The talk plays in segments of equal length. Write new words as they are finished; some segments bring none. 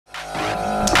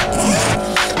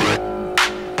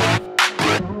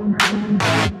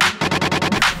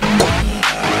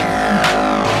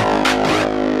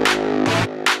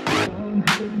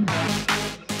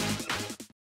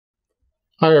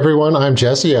Hi everyone, I'm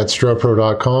Jesse at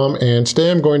Strobepro.com, and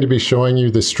today I'm going to be showing you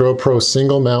the Strobepro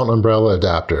single mount umbrella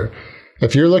adapter.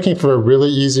 If you're looking for a really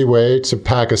easy way to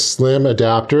pack a slim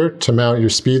adapter to mount your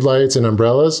speed lights and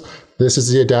umbrellas, this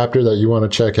is the adapter that you want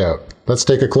to check out. Let's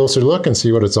take a closer look and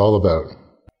see what it's all about.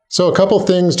 So a couple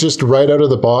things just right out of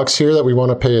the box here that we want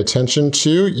to pay attention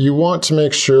to. You want to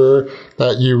make sure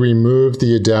that you remove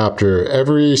the adapter.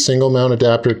 Every single mount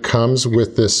adapter comes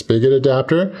with this spigot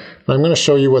adapter. And I'm going to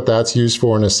show you what that's used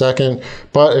for in a second.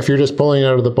 But if you're just pulling it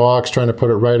out of the box, trying to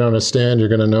put it right on a stand, you're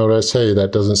going to notice, hey,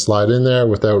 that doesn't slide in there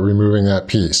without removing that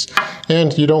piece.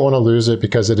 And you don't want to lose it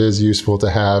because it is useful to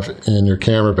have in your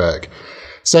camera bag.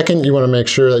 Second, you want to make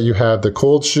sure that you have the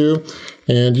cold shoe,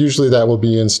 and usually that will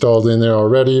be installed in there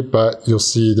already, but you'll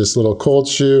see this little cold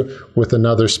shoe with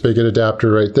another spigot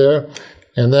adapter right there.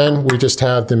 And then we just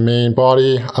have the main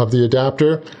body of the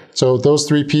adapter. So those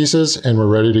three pieces, and we're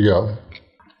ready to go.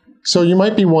 So you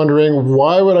might be wondering,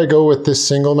 why would I go with this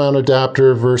single mount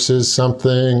adapter versus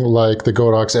something like the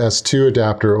Godox S2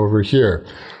 adapter over here?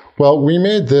 Well, we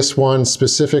made this one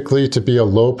specifically to be a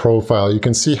low profile. You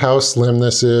can see how slim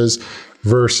this is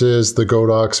versus the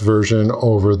Godox version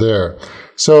over there.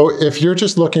 So if you're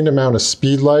just looking to mount a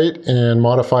speed light and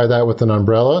modify that with an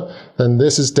umbrella, then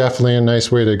this is definitely a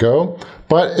nice way to go.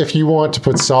 But if you want to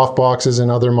put soft boxes and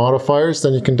other modifiers,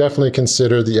 then you can definitely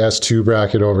consider the S2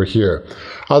 bracket over here.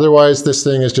 Otherwise, this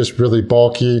thing is just really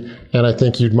bulky, and I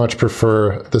think you'd much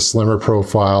prefer the slimmer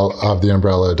profile of the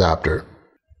umbrella adapter.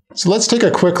 So let's take a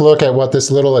quick look at what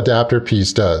this little adapter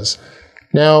piece does.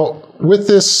 Now, with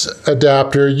this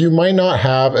adapter, you might not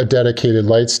have a dedicated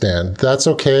light stand. That's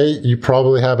okay. You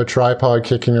probably have a tripod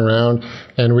kicking around,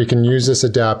 and we can use this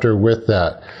adapter with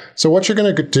that. So what you're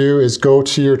going to do is go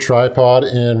to your tripod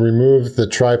and remove the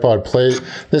tripod plate.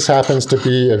 This happens to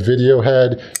be a video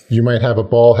head. You might have a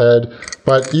ball head,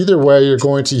 but either way, you're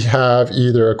going to have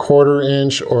either a 1/4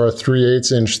 inch or a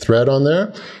 3/8 inch thread on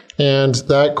there. And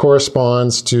that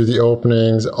corresponds to the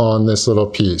openings on this little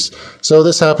piece. So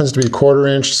this happens to be 1/4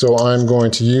 inch, so I'm going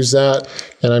to use that,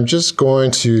 and I'm just going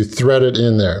to thread it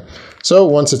in there. So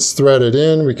once it's threaded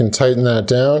in, we can tighten that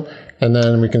down, and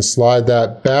then we can slide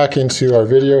that back into our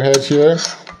video head here.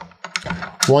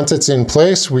 Once it's in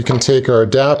place, we can take our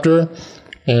adapter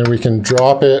and we can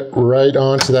drop it right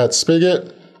onto that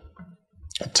spigot,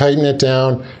 tighten it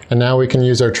down, and now we can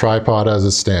use our tripod as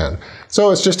a stand.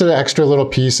 So it's just an extra little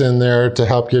piece in there to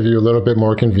help give you a little bit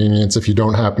more convenience if you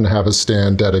don't happen to have a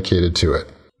stand dedicated to it.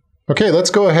 Okay, let's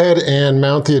go ahead and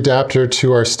mount the adapter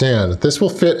to our stand. This will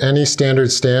fit any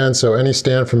standard stand, so any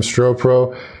stand from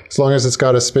Strobepro, as long as it's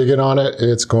got a spigot on it,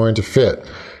 it's going to fit.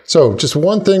 So just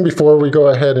one thing before we go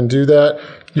ahead and do that,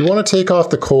 you want to take off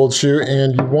the cold shoe,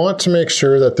 and you want to make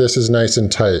sure that this is nice and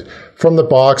tight. From the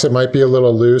box, it might be a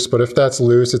little loose, but if that's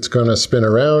loose, it's going to spin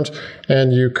around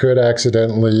and you could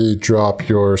accidentally drop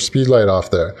your speed light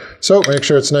off there. So make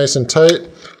sure it's nice and tight.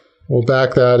 We'll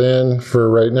back that in for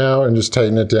right now and just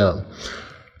tighten it down.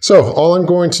 So all I'm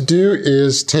going to do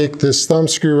is take this thumb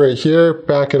screw right here,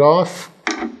 back it off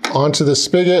onto the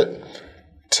spigot,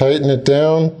 tighten it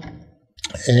down,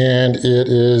 and it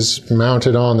is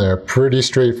mounted on there. Pretty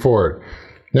straightforward.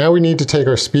 Now we need to take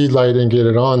our speed light and get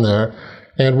it on there.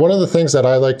 And one of the things that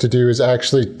I like to do is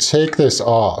actually take this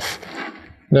off.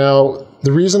 Now,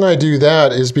 the reason I do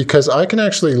that is because I can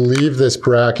actually leave this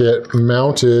bracket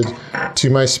mounted to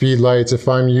my speed lights if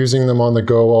I'm using them on the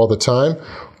go all the time.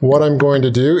 What I'm going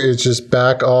to do is just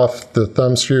back off the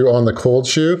thumb screw on the cold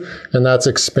shoe, and that's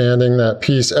expanding that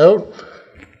piece out.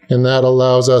 And that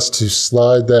allows us to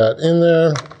slide that in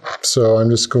there. So I'm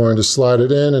just going to slide it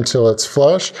in until it's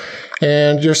flush.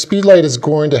 And your speed light is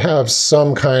going to have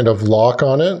some kind of lock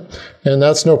on it. And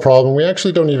that's no problem. We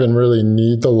actually don't even really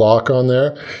need the lock on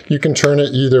there. You can turn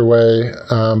it either way.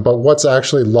 But what's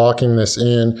actually locking this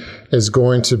in is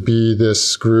going to be this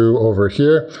screw over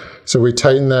here. So we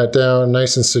tighten that down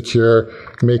nice and secure,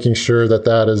 making sure that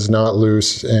that is not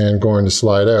loose and going to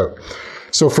slide out.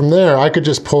 So from there, I could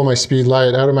just pull my speed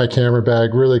light out of my camera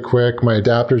bag really quick. My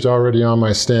adapter's already on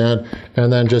my stand,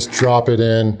 and then just drop it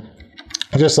in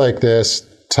just like this,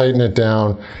 tighten it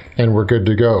down, and we're good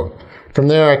to go. From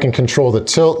there, I can control the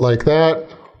tilt like that,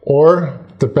 or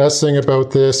the best thing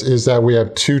about this is that we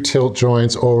have 2 tilt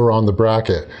joints over on the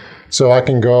bracket. So I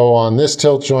can go on this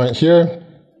tilt joint here,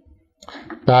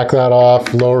 back that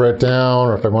off, lower it down,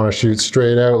 or if I want to shoot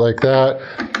straight out like that.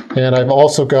 And I've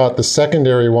also got the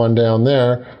secondary one down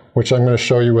there, which I'm going to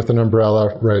show you with an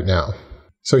umbrella right now.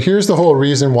 So here's the whole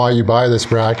reason why you buy this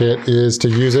bracket, is to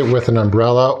use it with an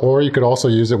umbrella, or you could also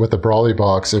use it with a brolly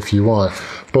box if you want.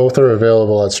 Both are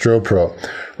available at Strobepro.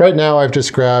 Right now I've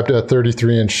just grabbed a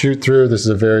 33-inch shoot through. This is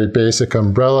a very basic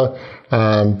umbrella.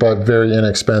 but very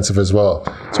inexpensive as well.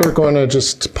 So we're going to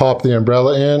just pop the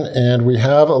umbrella in, and we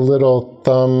have a little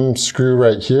thumb screw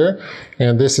right here,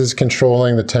 and this is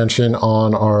controlling the tension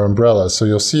on our umbrella. So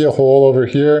you'll see a hole over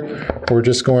here. We're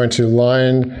just going to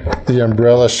line the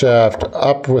umbrella shaft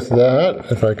up with that,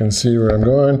 if I can see where I'm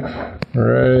going,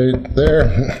 right there,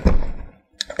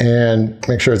 and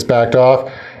make sure it's backed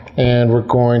off, and we're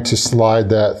going to slide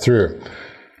that through.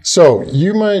 So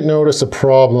you might notice a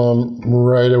problem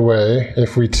right away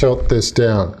if we tilt this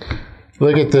down.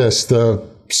 Look at this, the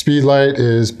speed light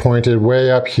is pointed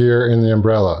way up here in the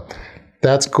umbrella.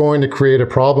 That's going to create a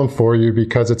problem for you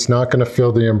because it's not going to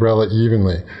fill the umbrella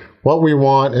evenly. What we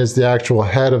want is the actual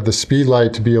head of the speed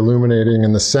light to be illuminating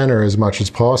in the center as much as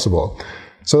possible.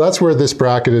 So that's where this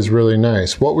bracket is really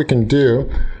nice. What we can do,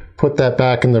 put that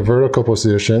back in the vertical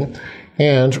position,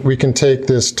 and we can take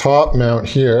this top mount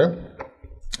here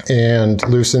and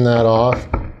loosen that off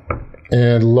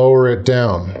and lower it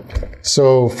down.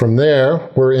 So from there,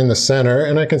 we're in the center,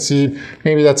 and I can see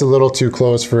maybe that's a little too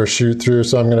close for a shoot through,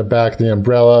 so I'm going to back the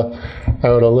umbrella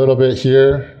out a little bit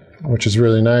here, which is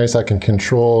really nice. I can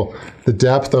control the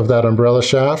depth of that umbrella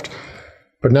shaft.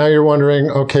 But now you're wondering,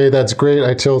 okay, that's great,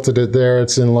 I tilted it there,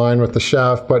 it's in line with the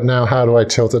shaft, but now how do I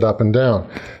tilt it up and down?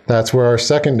 That's where our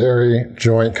secondary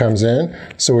joint comes in.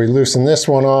 So we loosen this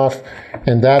one off,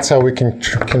 and that's how we can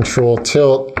control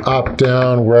tilt, up,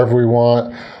 down, wherever we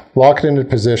want, lock it into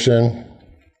position,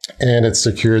 and it's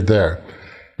secured there.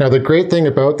 Now the great thing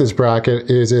about this bracket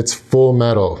is it's full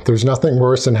metal. There's nothing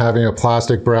worse than having a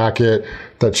plastic bracket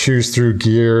that chews through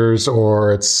gears,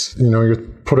 or it's, you know, you're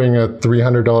putting a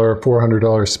 $300 or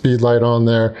 $400 speed light on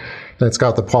there, and it's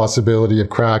got the possibility of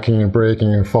cracking and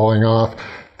breaking and falling off.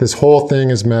 This whole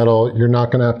thing is metal. You're not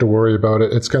going to have to worry about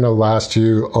it. It's going to last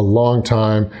you a long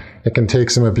time. It can take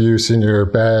some abuse in your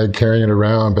bag, carrying it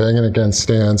around, banging against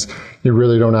stands. You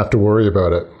really don't have to worry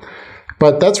about it.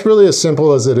 But that's really as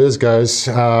simple as it is, guys.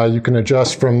 You can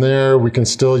adjust from there. We can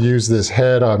still use this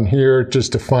head on here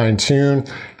just to fine tune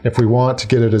if we want to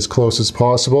get it as close as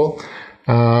possible.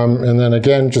 And then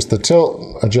again, just the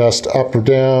tilt, adjust up or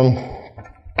down,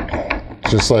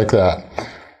 just like that.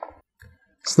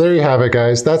 So there you have it,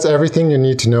 guys. That's everything you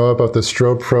need to know about the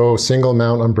Strobepro single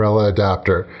mount umbrella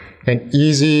adapter. An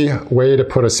easy way to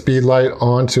put a speed light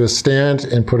onto a stand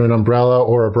and put an umbrella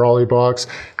or a brolly box,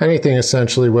 anything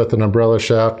essentially with an umbrella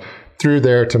shaft, through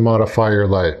there to modify your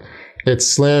light. It's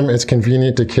slim, it's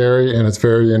convenient to carry, and it's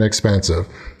very inexpensive.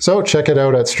 So check it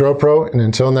out at Strobepro, and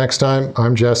until next time,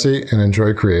 I'm Jesse, and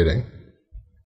enjoy creating.